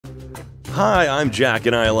Hi, I'm Jack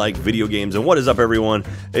and I like video games, and what is up everyone?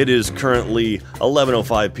 It is currently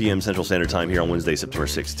 11:05 p.m. Central Standard Time here on Wednesday, September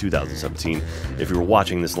 6, 2017. If you're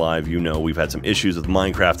watching this live, you know we've had some issues with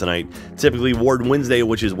Minecraft tonight. Typically Warden Wednesday,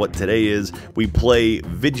 which is what today is, we play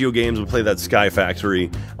video games, we play that Sky Factory.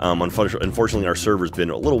 Unfortunately our server's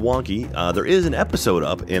been a little wonky. There is an episode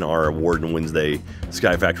up in our Warden Wednesday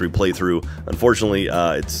Sky Factory playthrough. Unfortunately,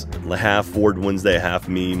 it's half Warden Wednesday, half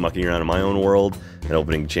me mucking around in my own world and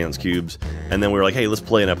opening chance cubes, and then we were like, hey, let's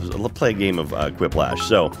play a game of Quiplash.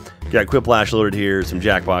 So got Quiplash loaded here, some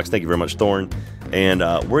Jackbox, thank you very much Thorn, and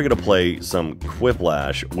we're gonna play some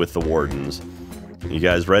Quiplash with the Wardens. You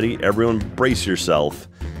guys ready? Everyone brace yourself.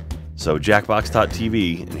 So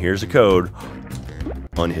Jackbox.tv, and here's a code: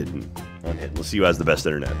 unhidden. Let's see who has the best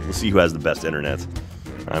internet.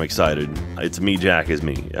 I'm excited. It's me, Jack is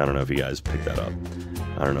me. I don't know if you guys picked that up.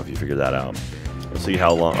 I don't know if you figured that out. We'll see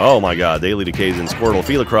how long. Oh my god, Daily Decays and Squirtle,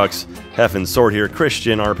 Felicrux, Heffin, Sword here,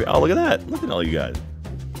 Christian, RP. Oh, look at that. Look at all you guys.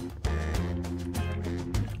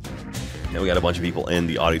 Now we got a bunch of people in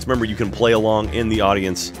the audience. Remember, you can play along in the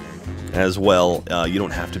audience as well. You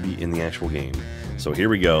don't have to be in the actual game. So here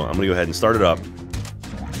we go. I'm going to go ahead and start it up.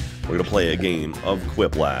 We're going to play a game of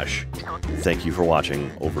Quiplash. Thank you for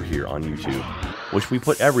watching over here on YouTube, which we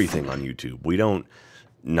put everything on YouTube. We don't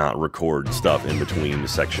not record stuff in between the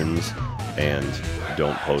sections and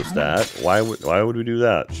don't post that. Why would we do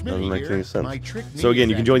that? Doesn't make any sense. So again,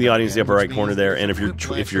 you can join the audience in the upper right corner there, and if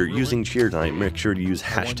you're using cheer tonight, make sure to use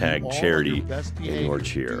hashtag charity in your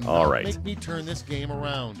cheer. All right. Make me turn this game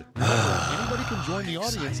around. Anybody can join the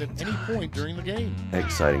audience at any point during the game.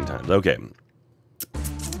 Exciting times. Okay.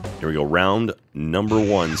 Here we go, round number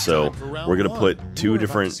 1. So we're going to put 2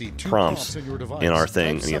 different prompts in our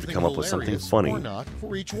thing, and you have to come up with something funny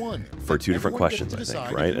for 2 different questions, I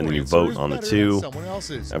think, right? And then you vote on the 2.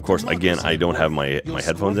 Of course, again, I don't have my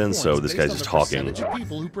headphones in, so this guy's just talking.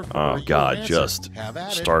 Oh, God, just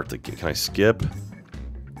start the game. Can I skip?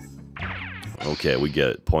 Okay, we get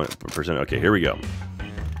it. %. Okay, here we go.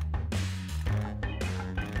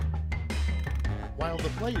 While the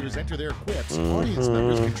players enter their quips, audience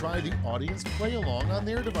members can try the audience play along on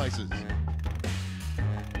their devices.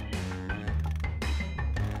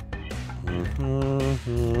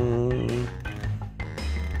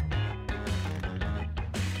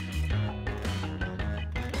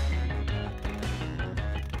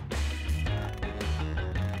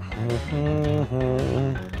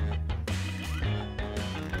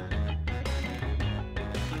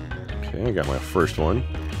 Okay, I got my first one.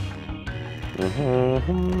 Oh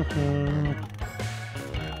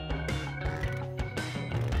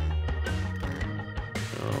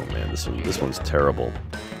man, this one's terrible.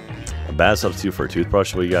 A bad substitute for a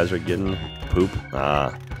toothbrush. What you guys are getting? Poop?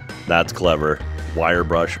 Ah, that's clever. Wire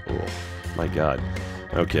brush. Oh my god.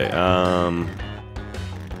 Okay.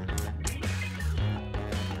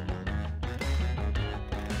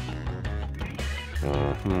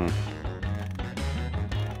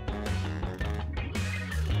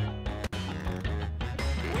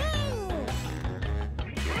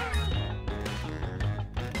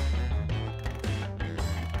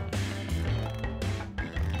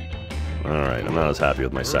 Alright, I'm not as happy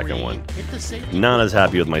with my second one.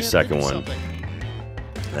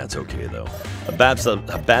 That's okay, though. A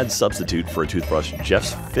bad substitute for a toothbrush.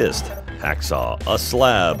 Jeff's fist. Hacksaw. A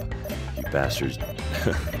slab. You bastards.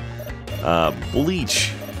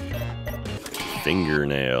 Bleach.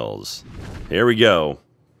 Fingernails. Here we go.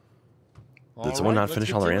 Did someone not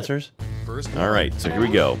finish all their answers? Alright, so here we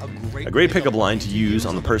go. A great pickup line to use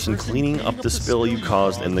on the person cleaning up the spill you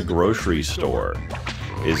caused in the grocery store.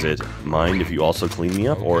 Is it, mind if you also clean me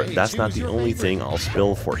up? Or, that's not the only thing I'll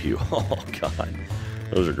spill for you. Oh, God.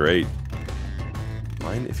 Those are great.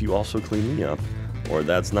 Mind if you also clean me up? Or,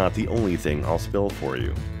 that's not the only thing I'll spill for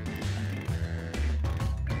you.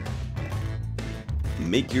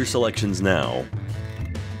 Make your selections now.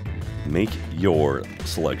 Make your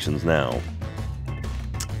selections now.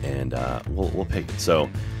 And, we'll pick it. So,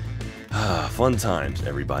 fun times,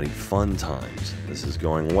 everybody. Fun times. This is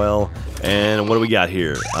going well. And what do we got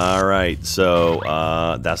here? Alright, so,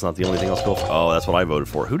 that's not the only thing I'll spill for. Oh, that's what I voted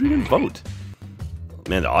for. Who didn't vote?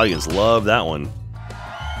 Man, the audience loved that one.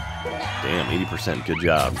 Damn, 80%. Good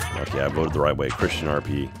job. Okay, I voted the right way. Christian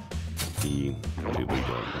RP. What are you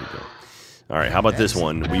doing? Alright, how about this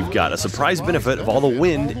one? We've got a surprise benefit of all the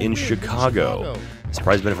wind in Chicago.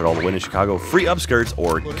 Surprise benefit of all the wind in Chicago. Free upskirts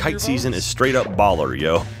or kite season is straight up baller,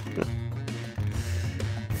 yo.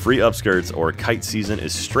 Free upskirts or kite season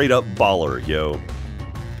is straight up baller, yo.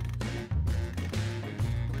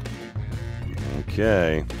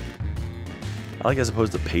 Okay. I like as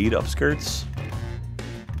opposed to paid upskirts.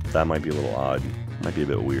 That might be a little odd. Might be a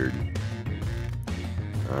bit weird.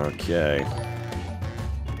 Okay.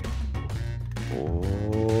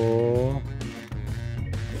 Oh.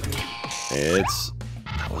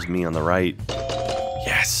 That was me on the right.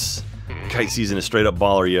 Yes! Kite season is straight up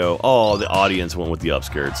baller, yo. Oh, the audience went with the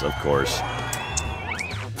upskirts, of course.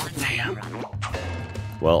 Damn.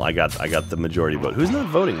 Well, I got the majority vote. Who's not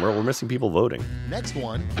voting? We're missing people voting. Next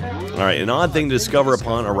one. Alright, an odd thing to discover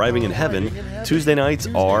upon arriving in heaven. Tuesday nights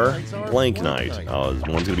are blank night. Oh,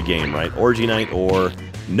 one's gonna be game, right? Orgy night or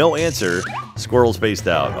no answer. Squirrel spaced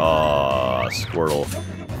out. Aw, Squirtle.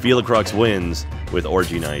 Felicrux wins with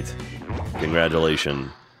orgy night. Congratulations.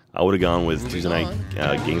 I would have gone with Tuesday night,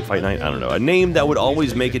 game fight night. I don't know. A name that would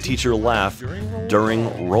always make a teacher laugh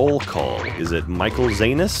during roll call. Is it Michael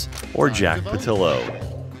Zanus or Jack Pattillo?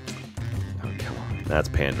 Oh, come on. That's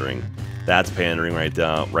pandering. That's pandering right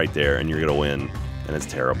there, and you're gonna win. And it's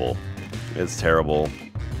terrible. It's terrible.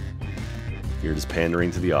 You're just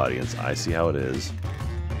pandering to the audience. I see how it is.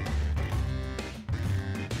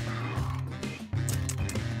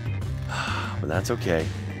 But that's okay.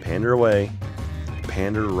 Pander away.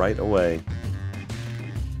 Pander right away.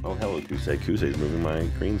 Oh, hello, Kusei. Kusei's moving my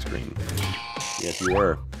green screen. Yes, you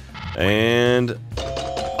were. And...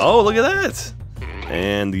 oh, look at that!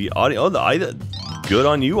 And the audio... oh, good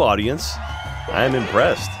on you, audience. I am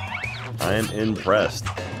impressed. I am impressed.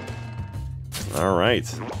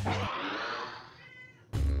 Alright.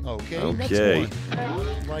 Okay.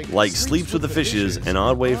 Like sleeps with the fishes, an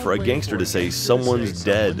odd way for a gangster to say someone's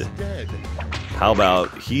dead. How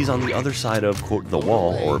about he's on the other side of, quote, the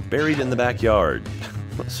wall, or buried in the backyard?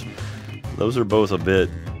 Those are both a bit,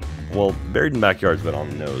 well, buried in the backyard's a bit on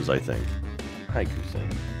the nose, I think. Hi,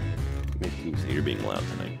 Kusei. Kusei, you're being loud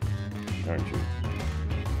tonight, aren't you?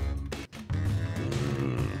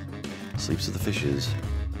 Sleeps with the fishes.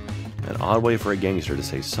 An odd way for a gangster to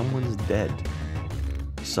say someone's dead.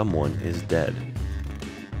 Someone is dead.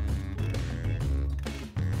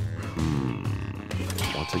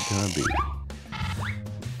 What's it gonna be?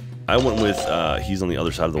 I went with he's on the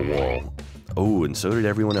other side of the wall. Oh, and so did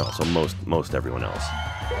everyone else. So most everyone else.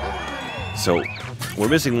 So we're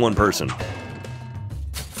missing one person.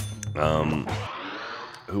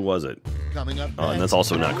 Who was it? And that's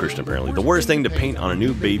also not Christian, apparently. The worst thing to paint on a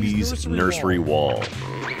new baby's nursery wall.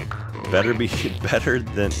 Better be better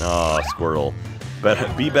than Squirtle.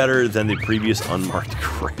 Be better than the previous unmarked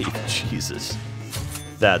grave. Jesus,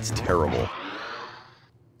 that's terrible.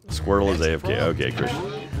 Squirtle is AFK. Okay, Christian.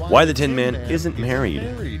 Why the Tin Man isn't married?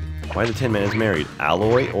 Why the Tin Man is married?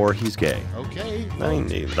 Alloy or he's gay? Okay.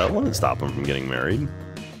 That wouldn't stop him from getting married.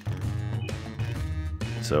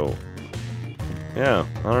 So, yeah,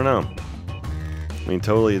 I don't know. I mean,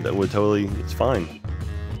 totally, that would totally, it's fine.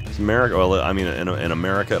 It's America. Well, I mean, in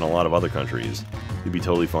America and a lot of other countries, you'd be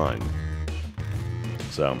totally fine.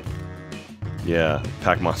 So, yeah,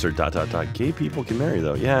 Pack Monster, ... Gay people can marry,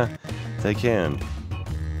 though. Yeah, they can.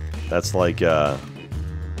 That's like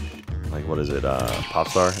what is it,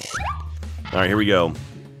 Popstar? Alright, here we go.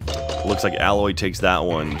 Looks like Alloy takes that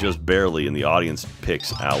one, just barely, and the audience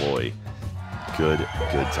picks Alloy. Good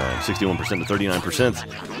time. 61% to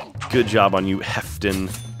 39%. Good job on you, Hefton.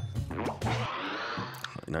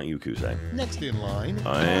 Not you, Kusei. Next in line.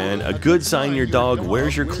 And a good sign your dog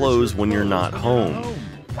wears your clothes when you're not home.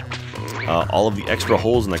 All of the extra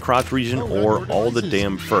holes in the crotch region or all the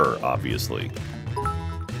damn fur, obviously.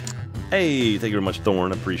 Hey, thank you very much,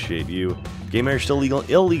 Thorn. Appreciate you. Gay marriage still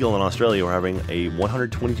illegal in Australia. We're having a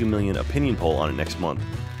 122 million opinion poll on it next month.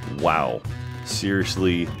 Wow.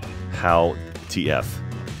 Seriously, how TF?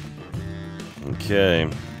 Okay.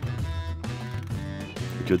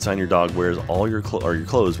 Good sign your dog wears all your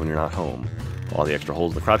clothes when you're not home. All the extra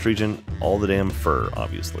holes in the crotch region, all the damn fur,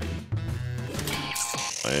 obviously.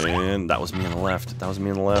 And that was me on the left. That was me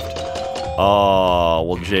on the left. Oh,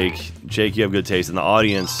 well, Jake, you have good taste, and the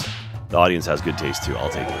audience has good taste too. I'll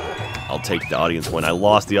take it. I'll take the audience win. I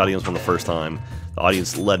lost the audience win the first time. The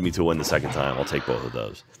audience led me to win the second time. I'll take both of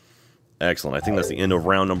those. Excellent. I think that's the end of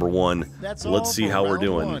round number 1. Let's see how we're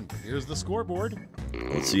doing. Here's the scoreboard.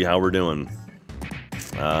 Let's see how we're doing.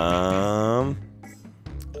 I'm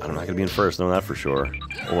not gonna be in first. Know that for sure.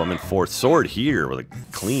 Oh, I'm in 4th. Sword here with a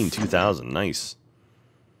clean 2,000. Nice.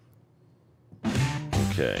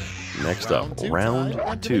 Okay. Next up,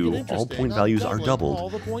 round 2. All point values are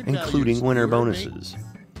doubled, including winner bonuses.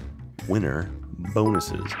 Winner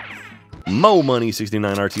bonuses. Mo Money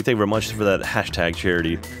 69 RT. Thank you very much for that hashtag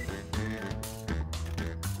charity.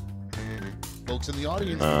 Folks in the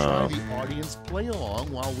audience can try the audience play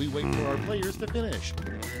along while we wait for our players to finish.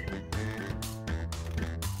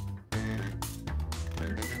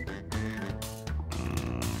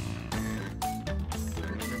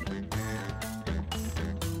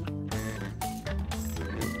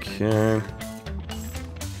 Okay.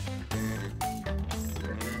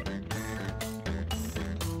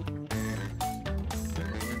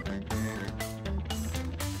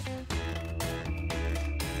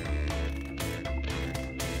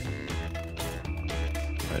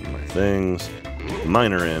 Hiding my things.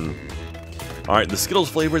 Mine are in. Alright, the Skittles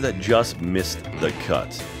flavor that just missed the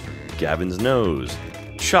cut. Gavin's nose.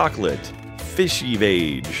 Chocolate. Fishy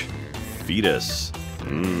vage. Fetus.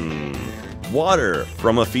 Water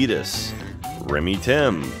from a fetus. Remy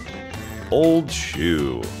Tim. Old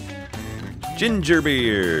shoe. Ginger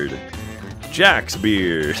beard. Jack's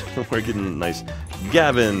beard. We're getting nice.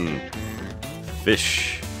 Gavin.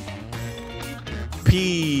 Fish.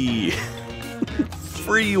 Pea.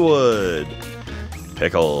 Freewood.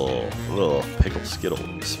 Pickle. Little pickle skittle.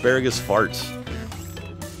 Asparagus farts.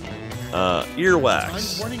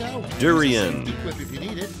 Earwax. Durian.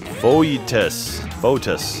 Foetus.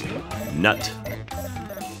 Nut.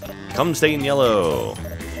 Come stain yellow.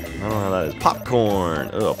 I don't know how that is. Popcorn.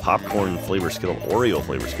 Ugh, popcorn flavor skittle. Oreo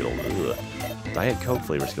flavor skittle. Ugh. Diet Coke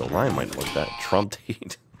flavor skittle. Ryan might like that. Trump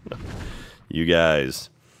date. You guys.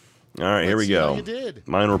 Alright, here we go.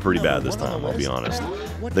 Mine were pretty bad this time, I'll be honest.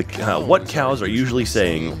 What cows are usually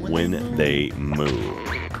saying when they moo?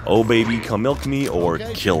 Oh baby, come milk me or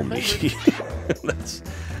kill me.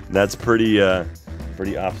 that's pretty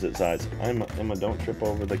opposite sides. Emma, don't trip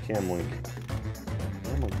over the cam link.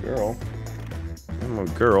 I'm a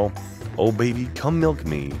girl. Oh baby, come milk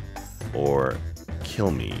me or kill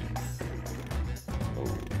me.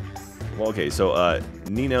 Well, okay, so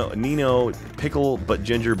Nino, pickle but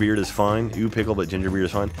ginger beard is fine. You pickle but ginger beard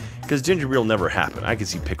is fine. Because ginger beard will never happen. I can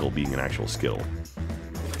see pickle being an actual skill.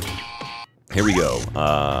 Here we go.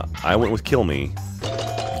 I went with kill me.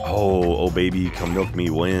 Oh baby, come milk me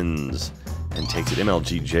wins. And takes it.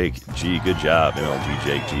 MLG Jake G, good job. MLG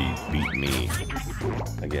Jake G beat me.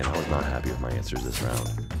 Again, I was not happy with my answers this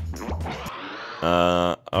round.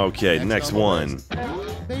 Okay, next one.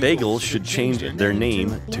 Bagels should change their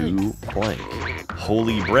name to blank.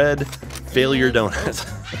 Holy bread, failure donuts.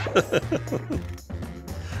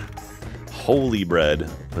 Holy bread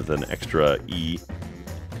with an extra E,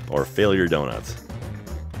 or failure donuts.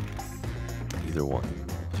 Either one.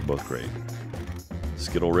 They're both great.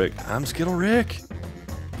 Skittle Rick. I'm Skittle Rick.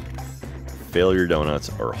 Failure donuts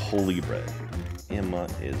or holy bread. Emma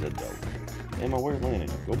is a dope. Emma, where's Landon?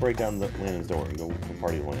 Go break down Landon's door and go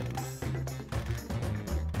party with Landon.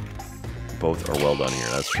 Both are well done here,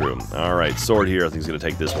 that's true. Alright, Sword here, I think he's going to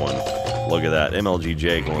take this one. Look at that, MLG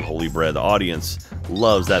Jake going with Holy Bread. The audience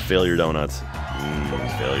loves that failure donuts.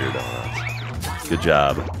 Failure donuts. Good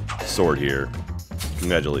job, Sword here.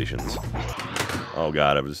 Congratulations. Oh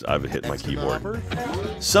god, I've hit my keyboard.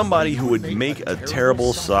 Somebody who would make a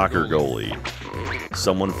terrible soccer goalie.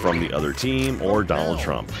 Someone from the other team or Donald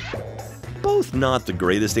Trump. Both not the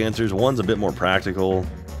greatest answers. One's a bit more practical.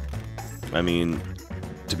 I mean,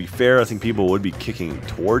 to be fair, I think people would be kicking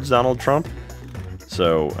towards Donald Trump.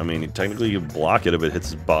 So, I mean, technically you block it if it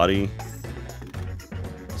hits his body.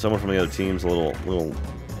 Someone from the other team's a little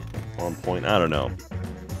on point. I don't know.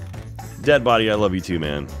 Dead Body, I love you too,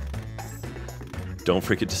 man. Don't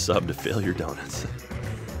forget to sub to Failure Donuts.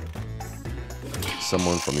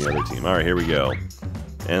 Someone from the other team. Alright, here we go.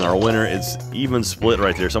 And our winner, it's even split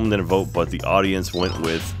right there. Someone didn't vote, but the audience went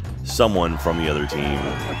with someone from the other team.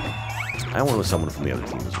 I went with someone from the other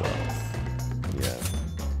team as well. Yeah.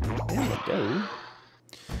 There we go.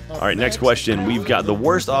 Alright, next question. We've got the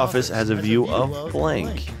worst office has a view of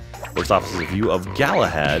blank. Worst office has a view of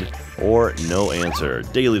Galahad or no answer.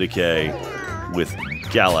 Daily Decay with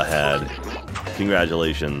Galahad.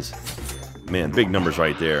 Congratulations. Man, big numbers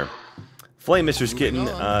right there. Flame Mr. Kitten,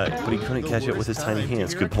 but he couldn't catch it with his tiny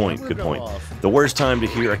hands. Good point, good point. The worst time to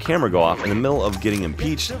hear a camera go off in the middle of getting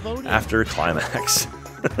impeached after climax.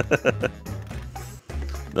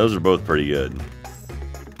 Those are both pretty good.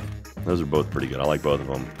 Those are both pretty good. I like both of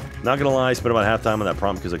them. Not gonna lie, I spent about half time on that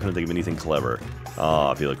prompt because I couldn't think of anything clever.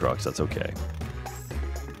 Ah, Felix Crux, that's okay.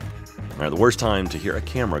 Alright, the worst time to hear a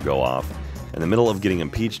camera go off in the middle of getting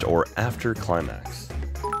impeached or after climax.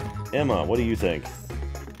 Emma, what do you think?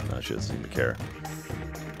 No, she doesn't seem to care.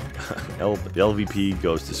 LVP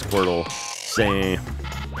goes to Squirtle. Same.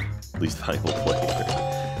 Least valuable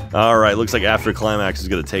player. Alright, looks like after climax is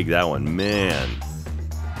going to take that one. Man.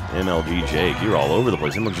 MLG Jake, you're all over the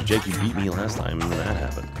place. MLG Jake, you beat me last time when that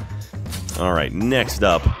happened. Alright, next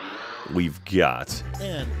up, we've got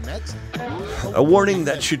a warning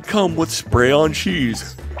that should come with spray on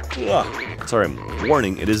cheese. Ugh. Sorry,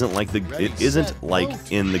 warning, it isn't like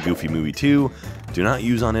in the Goofy Movie 2. Do not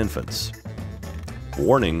use on infants.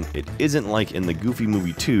 Warning, it isn't like in the Goofy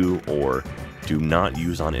Movie 2 or Do not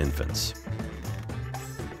use on infants.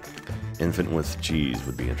 Infant with cheese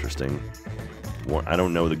would be interesting. I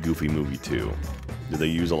don't know the Goofy Movie 2. Do they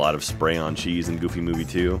use a lot of spray on cheese in Goofy Movie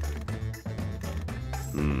 2?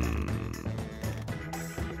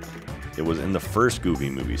 It was in the first Goofy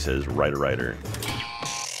movie, says Writer.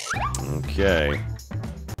 Okay.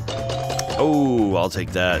 Oh, I'll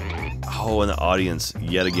take that. Oh, and the audience,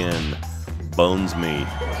 yet again, bones me.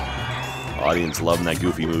 Audience loving that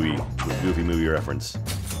Goofy movie reference.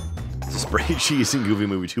 The spray cheese in Goofy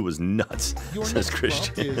Movie 2 was nuts, says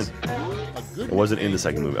Christian. It wasn't in the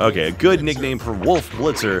second movie. Okay, a good nickname for Wolf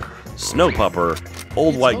Blitzer, Snowpupper,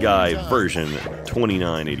 Old White Guy, version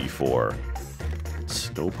 2984.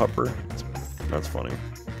 Snowpupper? That's funny.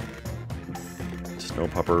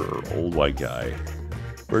 Snowpupper or Old White Guy,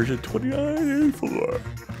 version 2984.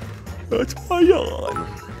 That's my yawn.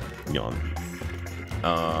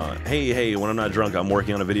 Hey, when I'm not drunk, I'm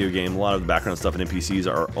working on a video game. A lot of the background stuff and NPCs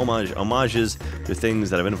are homages to things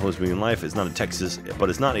that have influenced me in life. It's not a tech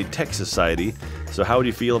society. So how would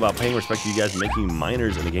you feel about paying respect to you guys making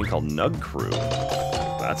miners in a game called Nug Crew?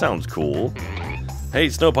 That sounds cool. Hey,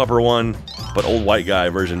 Snowpupper won, but Old White Guy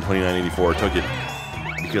version 2984 took it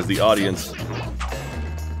because the audience.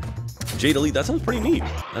 Jade Elite, that sounds pretty neat.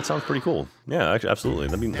 That sounds pretty cool. Yeah, actually, absolutely.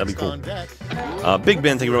 That'd be cool. Big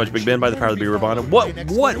Ben, thank you very much, Big Ben, by the power of the beer Rabana.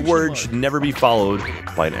 What word should never be followed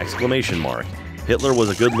by an exclamation mark? Hitler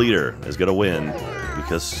was a good leader, is gonna win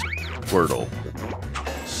because Squirtle.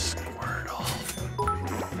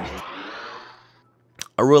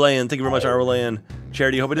 Arulayan, thank you very much, Arulayan.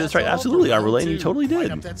 Charity, hope I did this right. Absolutely, Arulayan, you totally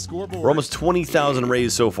did. We're almost 20,000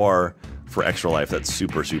 raised so far for Extra Life. That's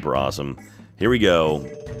super, super awesome. Here we go.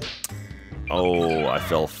 Oh, I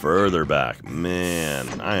fell further back.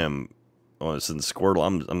 Man, I am... Oh, it's in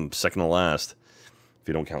Squirtle. I'm second to last, if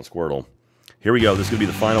you don't count Squirtle. Here we go. This is going to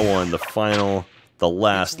be the final one. The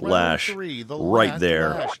last lash. Right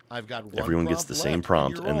there. Everyone gets the same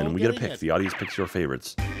prompt, and then we get a pick. The audience picks your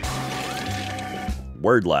favorites.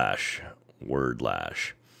 Word lash. Word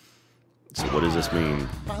lash. So what does this mean?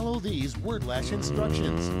 Follow these word lash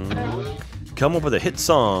instructions. Come up with a hit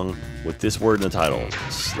song with this word in the title.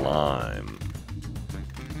 Slime.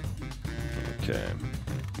 Okay.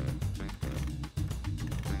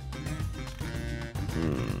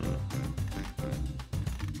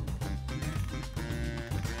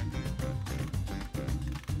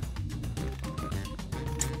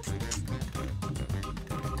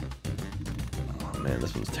 Oh man,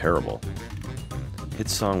 this one's terrible. Hit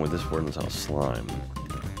song with this word in the title. Slime.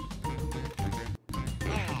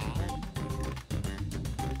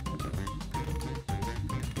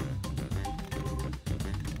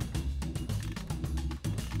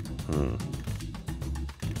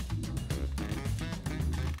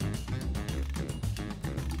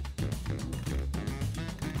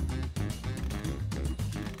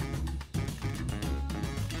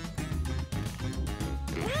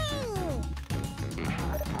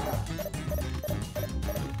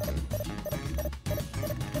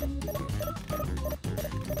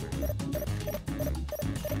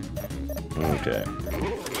 Okay.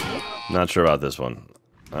 Not sure about this one.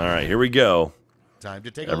 Alright, here we go. Time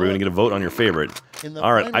to take Everyone get a vote on your favorite.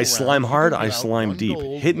 Alright, I slime hard, I slime deep.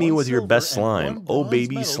 Hit me with your best slime. Oh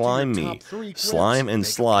baby, slime me. Slime and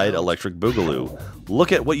slide electric boogaloo.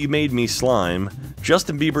 Look at what you made me slime.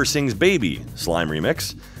 Justin Bieber sings Baby. Slime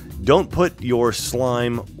remix. Don't put your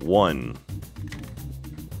slime one.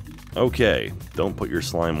 Okay, don't put your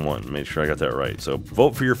slime one. Make sure I got that right. So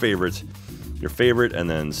vote for your favorites. Your favorite, and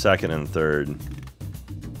then second and third.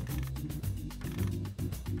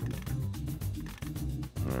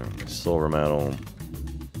 Silver medal. And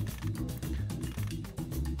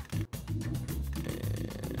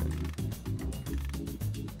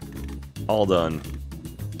all done.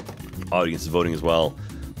 Audience is voting as well.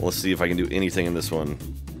 Let's see if I can do anything in this one.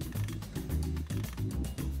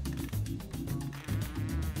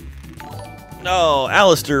 No,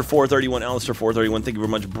 Alistair 431, Alistair 431, thank you very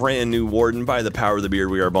much. Brand new Warden, by the power of the beard,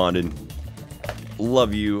 we are bonded.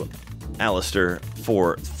 Love you, Alistair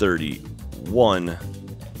 431.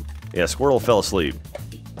 Yeah, Squirtle fell asleep.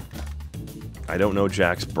 I don't know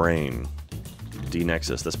Jack's brain.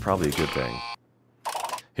 D-Nexus, that's probably a good thing.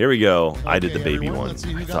 Here we go. I did the baby one.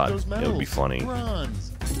 I thought it would be funny.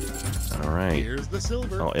 Alright.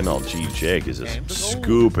 Oh, MLG Jake is just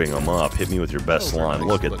scooping them up. Hit me with your best slime.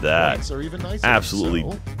 Look at that. Absolutely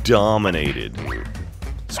dominated.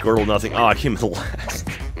 Squirtle nothing. Oh, I came in the last.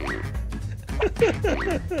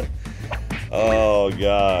 Oh,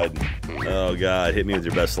 God. Oh, God. Hit me with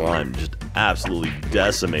your best slime. Just absolutely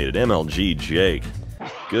decimated. MLG Jake.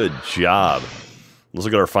 Good job. let's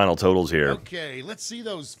look at our final totals here. Okay, let's see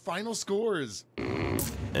those final scores.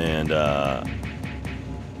 And,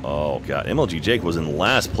 oh, God. MLG Jake was in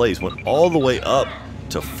last place, went all the way up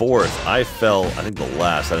to 4th. I fell, I think, the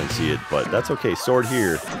last. I didn't see it, but that's okay. Sword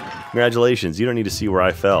here. Congratulations. You don't need to see where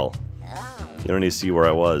I fell. You don't need to see where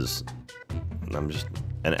I was. I'm just...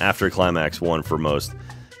 And after climax 1 for most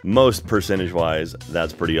percentage-wise.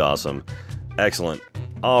 That's pretty awesome. Excellent.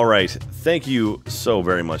 All right. Thank you so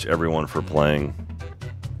very much, everyone, for playing.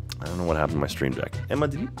 I don't know what happened to my stream deck. Emma,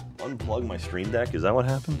 did you unplug my stream deck? Is that what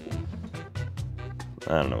happened?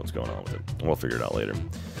 I don't know what's going on with it. We'll figure it out later.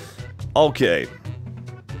 Okay.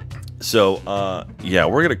 So, yeah,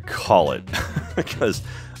 we're going to call it. Because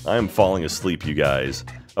I'm falling asleep, you guys.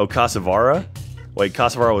 Oh, Casavara? Wait,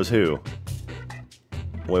 Casavara was who?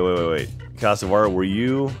 Wait. Casavara, were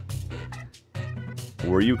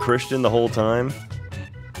you Christian the whole time?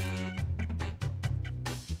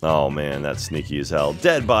 Oh man, that's sneaky as hell.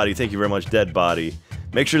 Dead Body, thank you very much, Dead Body.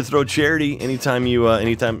 Make sure to throw charity anytime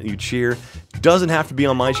you cheer. Doesn't have to be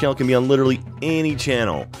on my channel, it can be on literally any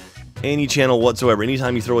channel whatsoever.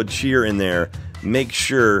 Anytime you throw a cheer in there, make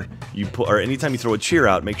sure you put, or anytime you throw a cheer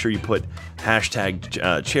out, make sure you put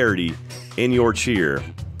hashtag charity in your cheer.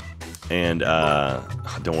 And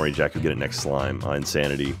don't worry, Jack, you'll get it next slime.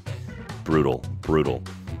 Insanity, brutal.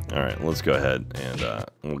 All right, let's go ahead and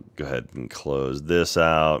we'll go ahead and close this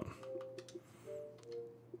out.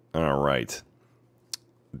 All right,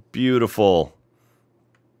 beautiful.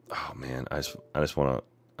 Oh man, I just want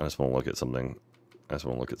to look at something.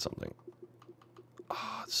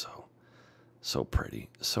 Oh, it's so pretty,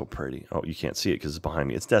 so pretty. Oh, you can't see it because it's behind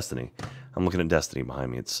me. It's Destiny. I'm looking at Destiny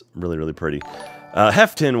behind me. It's really pretty.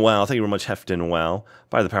 Heftin, wow. Thank you very much, Heftin, wow.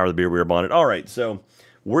 By the power of the beer, we are bonded. All right, so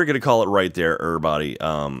we're gonna call it right there, everybody.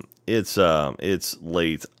 It's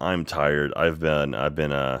late. I'm tired. I've been. Let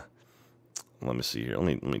me see here.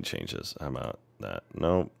 Let me change this. How about that?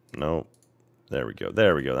 No. There we go.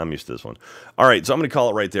 I'm used to this one. All right, so I'm gonna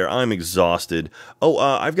call it right there. I'm exhausted. Oh,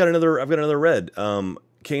 I've got another red.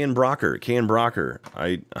 K.N. Brocker.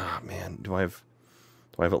 Man, do I have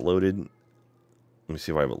it loaded? Let me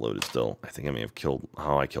see if I have it loaded still. I think I may have killed.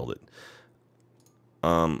 Oh, I killed it.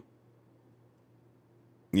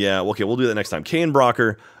 Yeah. Okay, we'll do that next time. K.N.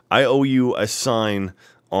 Brocker, I owe you a sign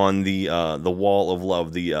on the wall of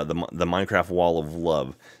love, the Minecraft wall of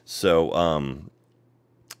love. So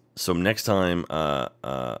so next time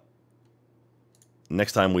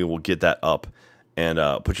we will get that up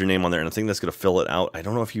and put your name on there, and I think that's gonna fill it out. I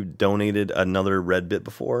don't know if you donated another red bit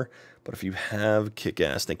before, but if you have, kick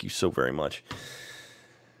ass. Thank you so very much.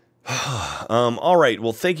 All right.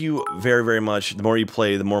 Well, thank you very much. The more you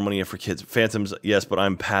play, the more money you have for kids. Phantoms, yes, but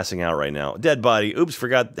I'm passing out right now. Dead Body. Oops,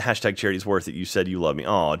 forgot hashtag charity's worth it. You said you love me.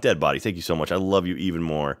 Oh, Dead Body. Thank you so much. I love you even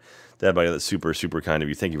more. Dead Body, that's super kind of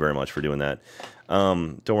you. Thank you very much for doing that.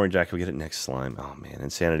 Don't worry, Jack. We'll get it next slime. Oh, man.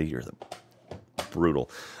 Insanity, you're the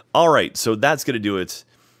brutal. All right. So that's going to do it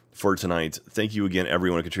for tonight. Thank you again,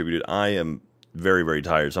 everyone who contributed. I am very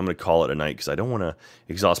tired, so I'm going to call it a night because I don't want to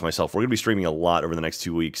exhaust myself. We're going to be streaming a lot over the next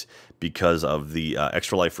 2 weeks because of the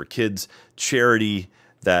Extra Life for Kids charity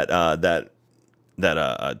that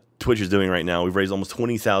Twitch is doing right now. We've raised almost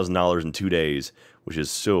 $20,000 in 2 days, which is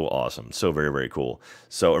so awesome, so very cool.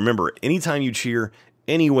 So remember, anytime you cheer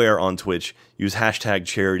anywhere on Twitch, use hashtag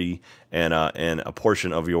charity, and a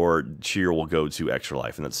portion of your cheer will go to Extra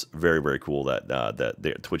Life, and that's very cool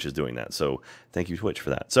that Twitch is doing that. So thank you, Twitch,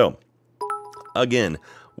 for that. So again,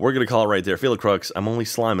 we're going to call it right there. Feel the crux. I'm only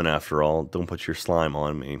sliming after all. Don't put your slime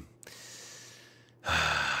on me.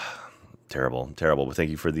 Terrible. But thank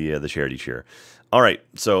you for the charity cheer. All right,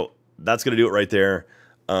 so that's going to do it right there.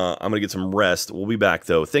 I'm going to get some rest. We'll be back,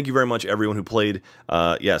 though. Thank you very much, everyone who played.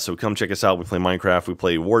 Yeah, so come check us out. We play Minecraft. We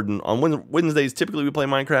play Warden. On Wednesdays, typically we play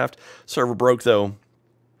Minecraft. Server broke, though.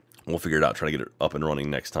 We'll figure it out. Try to get it up and running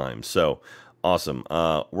next time. So, awesome.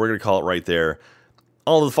 We're going to call it right there.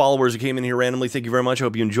 All of the followers who came in here randomly, thank you very much. I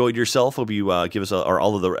hope you enjoyed yourself. Hope you give us or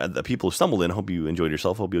all of the people who stumbled in, hope you enjoyed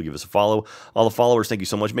yourself. Hope you'll give us a follow. All the followers, thank you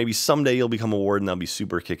so much. Maybe someday you'll become a warden. That'll be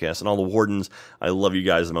super kick-ass. And all the wardens, I love you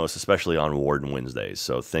guys the most, especially on Warden Wednesdays.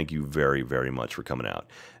 So thank you very much for coming out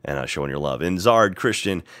and showing your love. And Zard,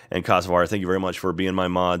 Christian, and Kosovar, thank you very much for being my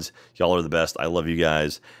mods. Y'all are the best. I love you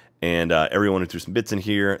guys. And everyone who threw some bits in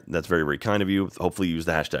here, that's very kind of you. Hopefully use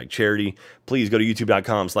the hashtag charity. Please go to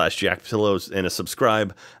youtube.com/jackpattillo and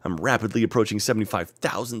subscribe. I'm rapidly approaching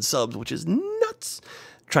 75,000 subs, which is nuts.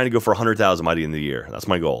 Trying to go for 100,000 by the end of the year. That's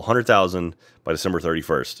my goal. 100,000 by December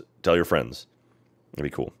 31st. Tell your friends.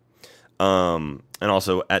 That'd be cool. And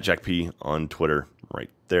also at JackP on Twitter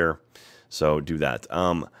right there. So do that.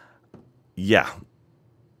 Yeah,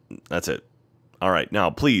 that's it. All right, now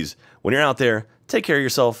please, when you're out there, take care of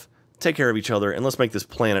yourself, take care of each other, and let's make this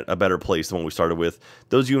planet a better place than what we started with.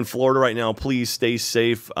 Those of you in Florida right now, please stay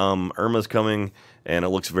safe. Irma's coming, and it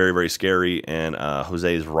looks very, very scary, and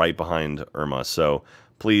Jose is right behind Irma, so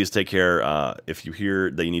please take care. If you hear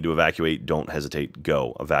that you need to evacuate, don't hesitate.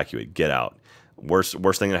 Go. Evacuate. Get out.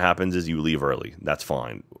 Worst thing that happens is you leave early. That's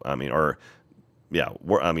fine. I mean,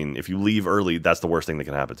 if you leave early, that's the worst thing that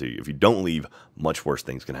can happen to you. If you don't leave, much worse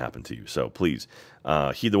things can happen to you. So please,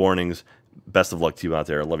 heed the warnings. Best of luck to you out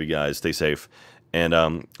there. I love you guys. Stay safe. And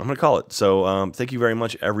I'm going to call it. So thank you very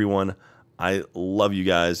much, everyone. I love you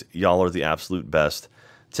guys. Y'all are the absolute best.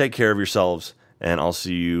 Take care of yourselves. And I'll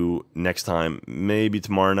see you next time, maybe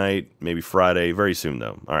tomorrow night, maybe Friday, very soon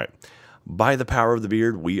though. All right. By the power of the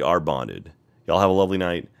beard, we are bonded. Y'all have a lovely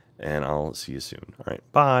night, and I'll see you soon. All right.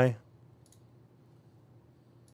 Bye.